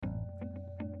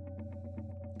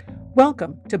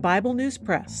Welcome to Bible News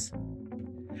Press.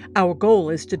 Our goal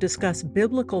is to discuss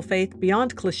biblical faith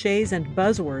beyond cliches and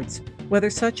buzzwords, whether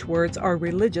such words are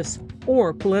religious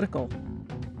or political.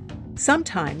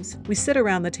 Sometimes we sit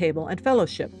around the table and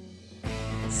fellowship.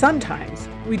 Sometimes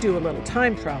we do a little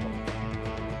time travel.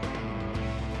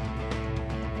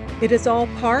 It is all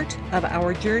part of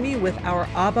our journey with our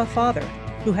Abba Father,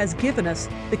 who has given us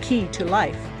the key to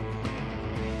life.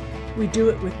 We do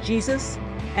it with Jesus,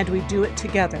 and we do it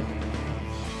together.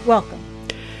 Welcome.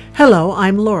 Hello,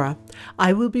 I'm Laura.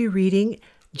 I will be reading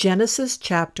Genesis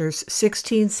chapters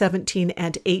 16, 17,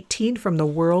 and 18 from the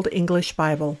World English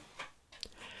Bible.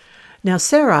 Now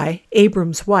Sarai,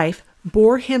 Abram's wife,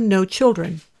 bore him no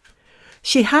children.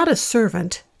 She had a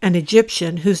servant, an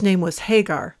Egyptian, whose name was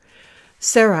Hagar.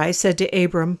 Sarai said to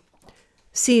Abram,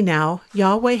 "See now,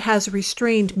 Yahweh has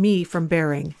restrained me from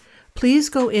bearing. Please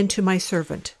go in to my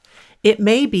servant. It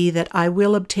may be that I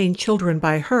will obtain children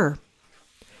by her."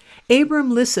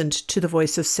 Abram listened to the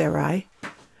voice of Sarai.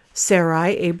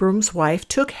 Sarai, Abram's wife,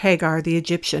 took Hagar the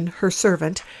Egyptian, her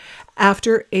servant,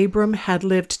 after Abram had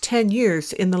lived 10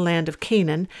 years in the land of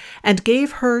Canaan, and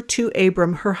gave her to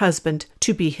Abram her husband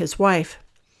to be his wife.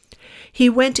 He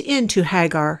went in to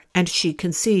Hagar, and she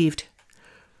conceived.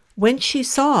 When she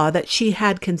saw that she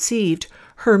had conceived,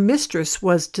 her mistress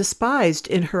was despised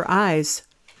in her eyes.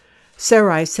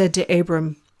 Sarai said to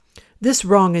Abram, "This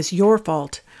wrong is your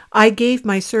fault. I gave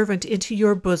my servant into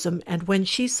your bosom, and when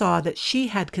she saw that she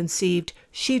had conceived,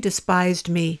 she despised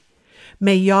me.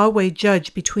 May Yahweh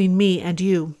judge between me and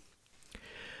you."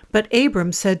 But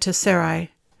Abram said to Sarai,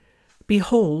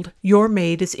 "Behold, your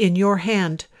maid is in your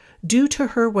hand. Do to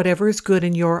her whatever is good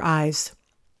in your eyes."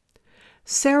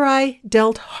 Sarai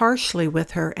dealt harshly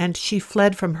with her, and she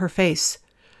fled from her face.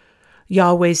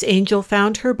 Yahweh's angel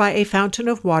found her by a fountain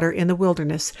of water in the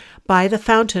wilderness, by the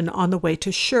fountain on the way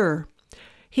to Shur.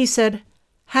 He said,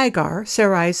 "Hagar,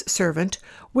 Sarai's servant,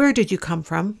 where did you come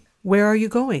from? Where are you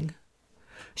going?"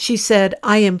 She said,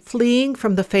 "I am fleeing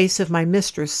from the face of my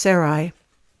mistress Sarai."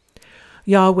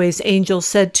 Yahweh's angel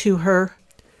said to her,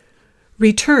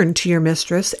 "Return to your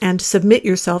mistress and submit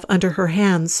yourself under her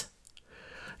hands."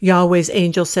 Yahweh's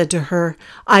angel said to her,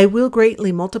 "I will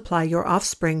greatly multiply your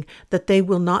offspring, that they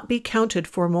will not be counted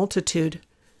for multitude."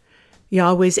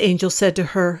 Yahweh's angel said to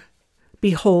her,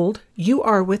 "Behold, you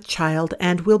are with child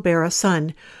and will bear a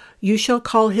son. You shall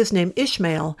call his name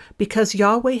Ishmael, because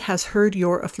Yahweh has heard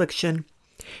your affliction.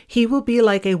 He will be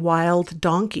like a wild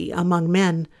donkey among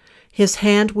men. His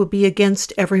hand will be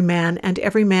against every man, and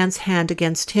every man's hand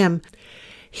against him.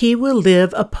 He will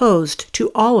live opposed to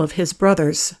all of his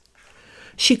brothers."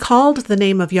 She called the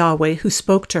name of Yahweh who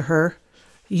spoke to her,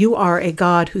 "You are a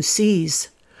God who sees."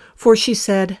 For she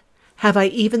said, "Have I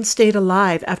even stayed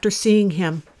alive after seeing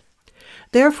him?"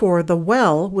 Therefore the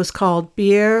well was called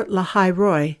Beer Lahai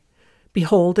Roi.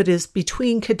 Behold, it is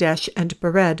between Kadesh and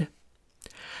Bered.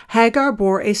 Hagar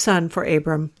bore a son for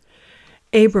Abram.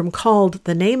 Abram called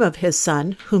the name of his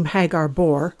son, whom Hagar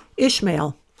bore,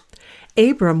 Ishmael.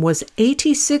 Abram was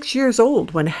 86 years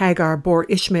old when Hagar bore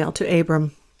Ishmael to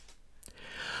Abram.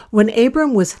 When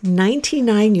Abram was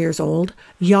 99 years old,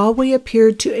 Yahweh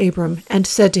appeared to Abram and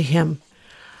said to him,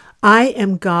 "I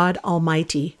am God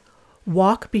Almighty.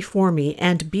 Walk before me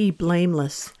and be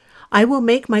blameless. I will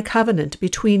make my covenant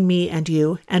between me and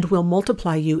you, and will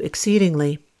multiply you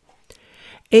exceedingly."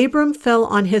 Abram fell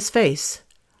on his face.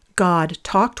 God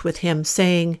talked with him,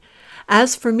 saying,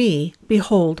 "As for me,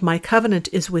 behold, my covenant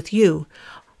is with you.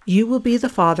 You will be the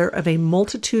father of a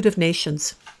multitude of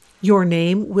nations. Your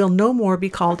name will no more be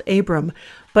called Abram,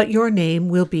 but your name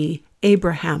will be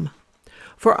Abraham.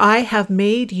 For I have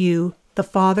made you the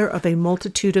father of a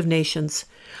multitude of nations.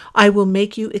 I will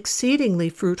make you exceedingly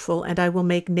fruitful, and I will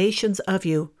make nations of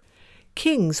you.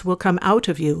 Kings will come out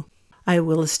of you. I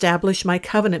will establish my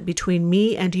covenant between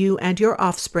me and you and your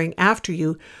offspring after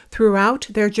you throughout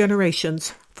their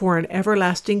generations for an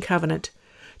everlasting covenant,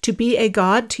 to be a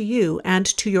God to you and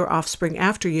to your offspring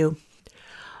after you.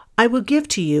 I will give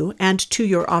to you and to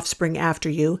your offspring after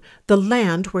you the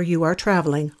land where you are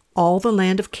traveling, all the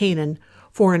land of Canaan,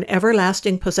 for an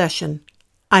everlasting possession.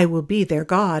 I will be their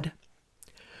God."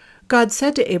 God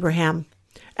said to Abraham,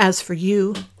 "As for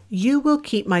you, you will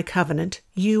keep my covenant,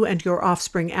 you and your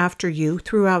offspring after you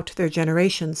throughout their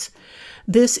generations.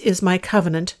 This is my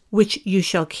covenant, which you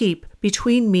shall keep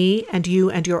between me and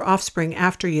you and your offspring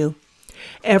after you.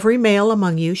 Every male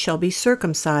among you shall be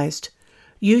circumcised.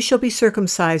 You shall be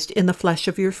circumcised in the flesh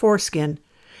of your foreskin.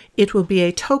 It will be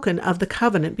a token of the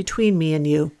covenant between me and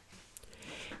you.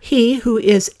 He who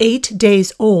is 8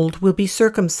 days old will be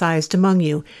circumcised among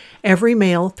you, every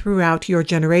male throughout your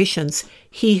generations,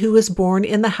 he who is born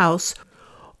in the house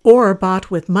or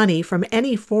bought with money from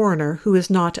any foreigner who is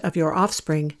not of your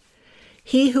offspring.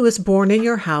 He who is born in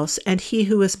your house and he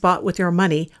who is bought with your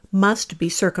money must be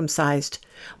circumcised.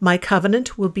 My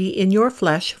covenant will be in your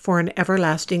flesh for an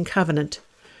everlasting covenant.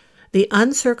 The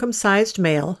uncircumcised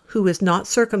male who is not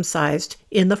circumcised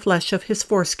in the flesh of his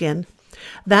foreskin,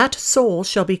 that soul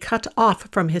shall be cut off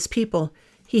from his people.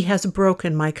 He has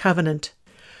broken my covenant.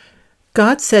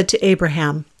 God said to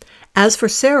Abraham, As for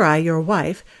Sarai your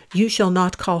wife, you shall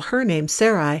not call her name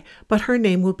Sarai, but her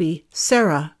name will be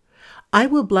Sarah. I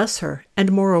will bless her,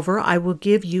 and moreover I will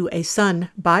give you a son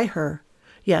by her.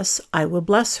 Yes, I will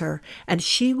bless her, and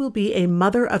she will be a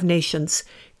mother of nations.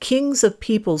 Kings of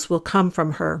peoples will come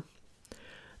from her.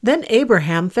 Then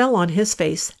Abraham fell on his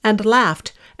face and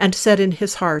laughed, and said in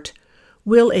his heart,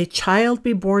 Will a child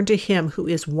be born to him who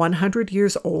is 100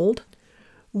 years old?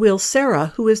 Will Sarah,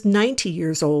 who is 90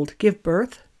 years old, give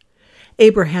birth?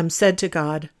 Abraham said to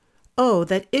God, Oh,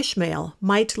 that Ishmael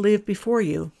might live before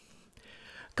you.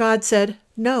 God said,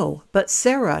 No, but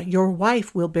Sarah, your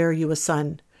wife, will bear you a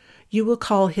son. You will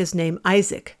call his name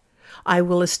Isaac. I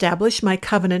will establish my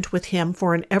covenant with him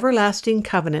for an everlasting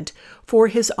covenant for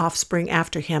his offspring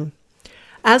after him.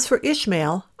 As for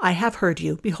Ishmael, I have heard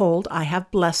you. Behold, I have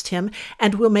blessed him,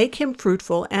 and will make him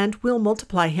fruitful, and will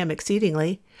multiply him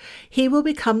exceedingly. He will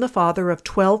become the father of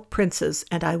 12 princes,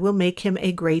 and I will make him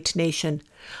a great nation.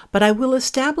 But I will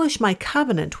establish my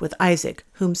covenant with Isaac,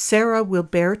 whom Sarah will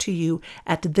bear to you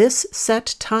at this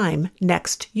set time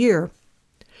next year.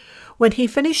 When he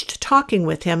finished talking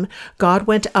with him, God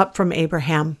went up from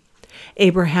Abraham.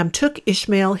 Abraham took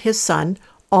Ishmael his son,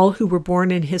 all who were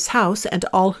born in his house, and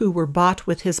all who were bought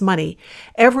with his money,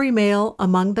 every male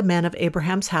among the men of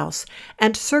Abraham's house,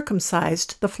 and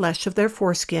circumcised the flesh of their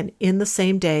foreskin in the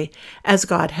same day, as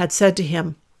God had said to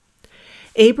him.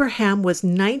 Abraham was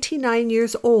 99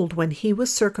 years old when he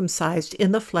was circumcised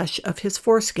in the flesh of his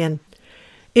foreskin.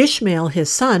 Ishmael his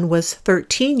son was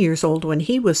 13 years old when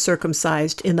he was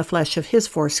circumcised in the flesh of his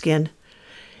foreskin.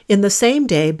 In the same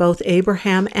day both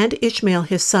Abraham and Ishmael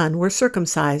his son were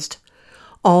circumcised.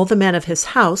 All the men of his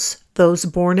house, those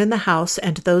born in the house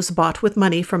and those bought with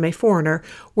money from a foreigner,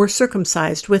 were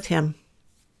circumcised with him.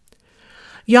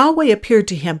 Yahweh appeared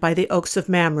to him by the oaks of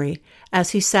Mamre,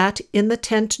 as he sat in the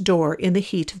tent door in the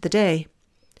heat of the day.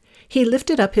 He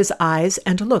lifted up his eyes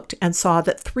and looked, and saw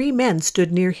that 3 men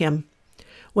stood near him.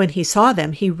 When he saw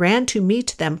them, he ran to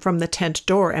meet them from the tent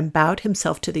door, and bowed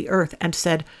himself to the earth, and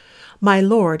said, My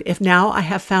Lord, if now I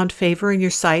have found favor in your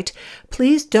sight,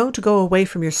 please don't go away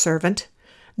from your servant.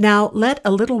 Now let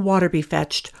a little water be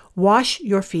fetched. Wash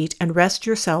your feet and rest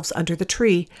yourselves under the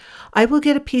tree. I will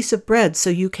get a piece of bread so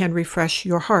you can refresh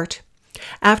your heart.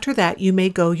 After that you may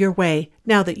go your way,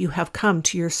 now that you have come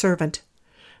to your servant.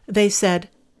 They said,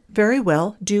 Very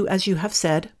well, do as you have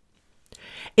said.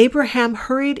 Abraham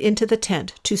hurried into the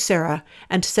tent to Sarah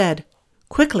and said,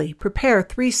 Quickly, prepare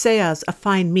 3 seahs of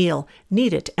fine meal,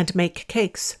 knead it, and make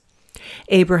cakes.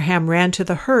 Abraham ran to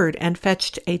the herd and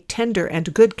fetched a tender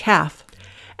and good calf,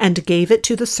 and gave it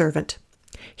to the servant.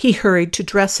 He hurried to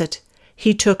dress it.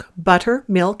 He took butter,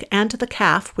 milk, and the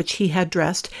calf which he had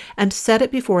dressed, and set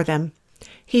it before them.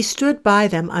 He stood by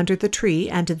them under the tree,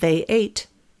 and they ate.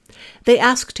 They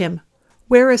asked him,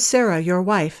 Where is Sarah, your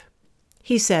wife?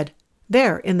 He said,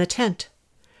 There, in the tent.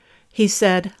 He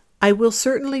said, I will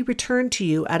certainly return to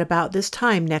you at about this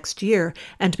time next year,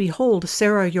 and behold,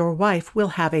 Sarah, your wife, will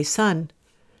have a son.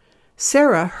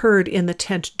 Sarah heard in the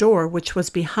tent door which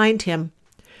was behind him.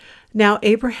 Now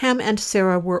Abraham and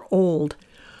Sarah were old,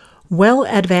 well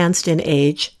advanced in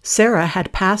age. Sarah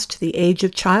had passed the age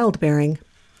of childbearing.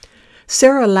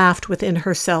 Sarah laughed within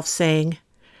herself, saying,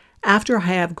 After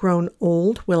I have grown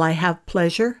old, will I have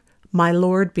pleasure, my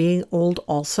Lord being old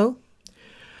also?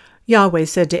 Yahweh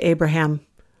said to Abraham,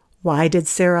 Why did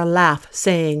Sarah laugh,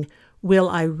 saying, Will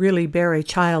I really bear a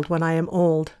child when I am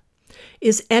old?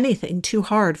 Is anything too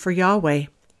hard for Yahweh?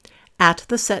 At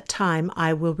the set time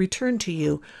I will return to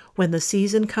you, when the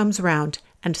season comes round,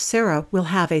 and Sarah will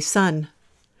have a son.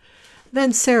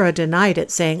 Then Sarah denied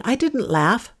it, saying, I didn't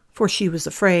laugh, for she was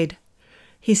afraid.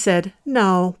 He said,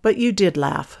 No, but you did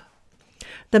laugh.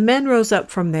 The men rose up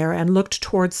from there and looked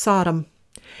toward Sodom.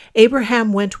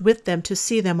 Abraham went with them to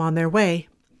see them on their way.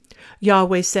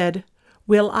 Yahweh said,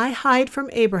 Will I hide from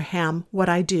Abraham what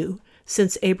I do,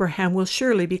 since Abraham will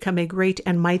surely become a great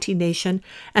and mighty nation,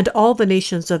 and all the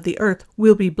nations of the earth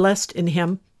will be blessed in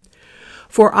him?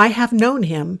 For I have known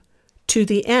him, to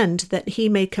the end that he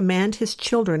may command his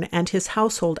children and his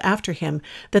household after him,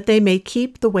 that they may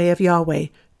keep the way of Yahweh,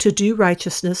 to do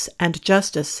righteousness and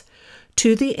justice,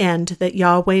 to the end that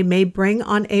Yahweh may bring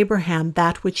on Abraham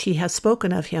that which he has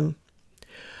spoken of him.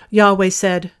 Yahweh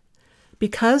said,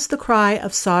 "Because the cry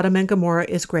of Sodom and Gomorrah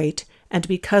is great, and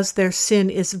because their sin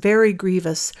is very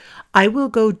grievous, I will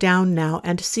go down now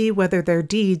and see whether their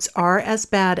deeds are as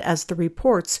bad as the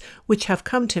reports which have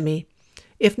come to me.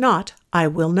 If not, I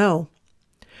will know."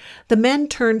 The men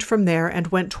turned from there and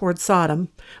went toward Sodom,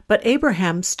 but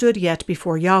Abraham stood yet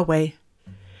before Yahweh.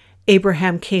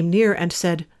 Abraham came near and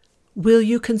said, "Will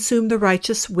you consume the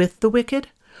righteous with the wicked?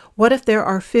 What if there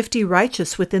are 50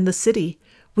 righteous within the city?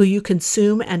 Will you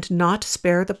consume and not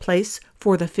spare the place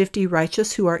for the 50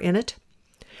 righteous who are in it?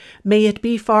 May it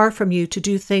be far from you to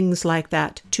do things like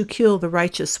that, to kill the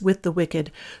righteous with the wicked,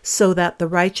 so that the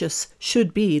righteous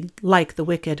should be like the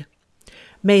wicked.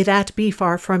 May that be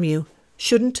far from you.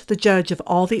 Shouldn't the judge of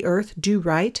all the earth do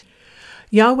right?"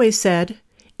 Yahweh said,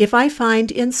 "If I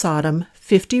find in Sodom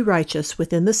 50 righteous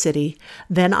within the city,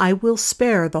 then I will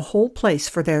spare the whole place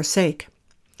for their sake."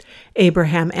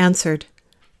 Abraham answered,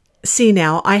 "See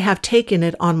now, I have taken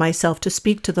it on myself to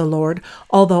speak to the Lord,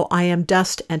 although I am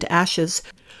dust and ashes.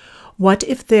 What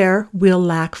if there will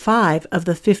lack 5 of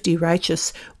the 50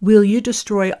 righteous? Will you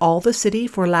destroy all the city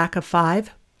for lack of 5?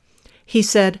 He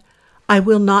said, "I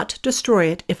will not destroy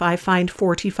it if I find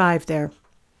 45 there."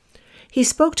 He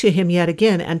spoke to him yet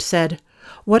again and said,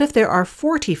 "What if there are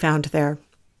 40 found there?"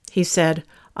 He said,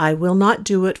 "I will not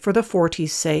do it for the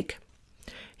 40's sake."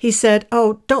 He said,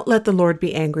 "Oh, don't let the Lord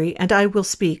be angry, and I will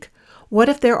speak. What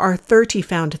if there are 30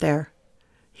 found there?"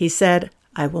 He said,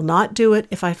 "I will not do it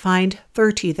if I find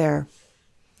 30 there."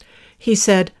 He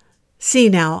said, "See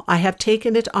now, I have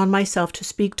taken it on myself to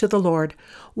speak to the Lord.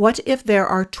 What if there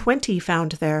are 20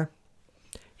 found there?"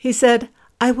 He said,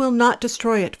 "I will not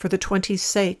destroy it for the 20's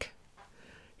sake."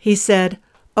 He said,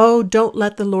 "Oh, don't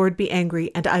let the Lord be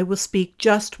angry, and I will speak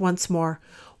just once more.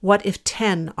 What if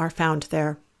 10 are found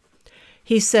there?"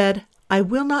 He said, "I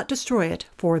will not destroy it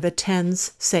for the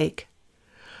 10's sake."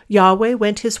 Yahweh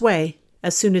went his way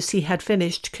as soon as he had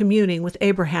finished communing with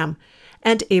Abraham,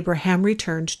 and Abraham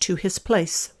returned to his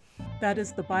place. That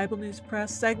is the Bible News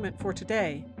Press segment for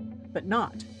today, but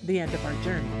not the end of our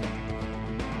journey.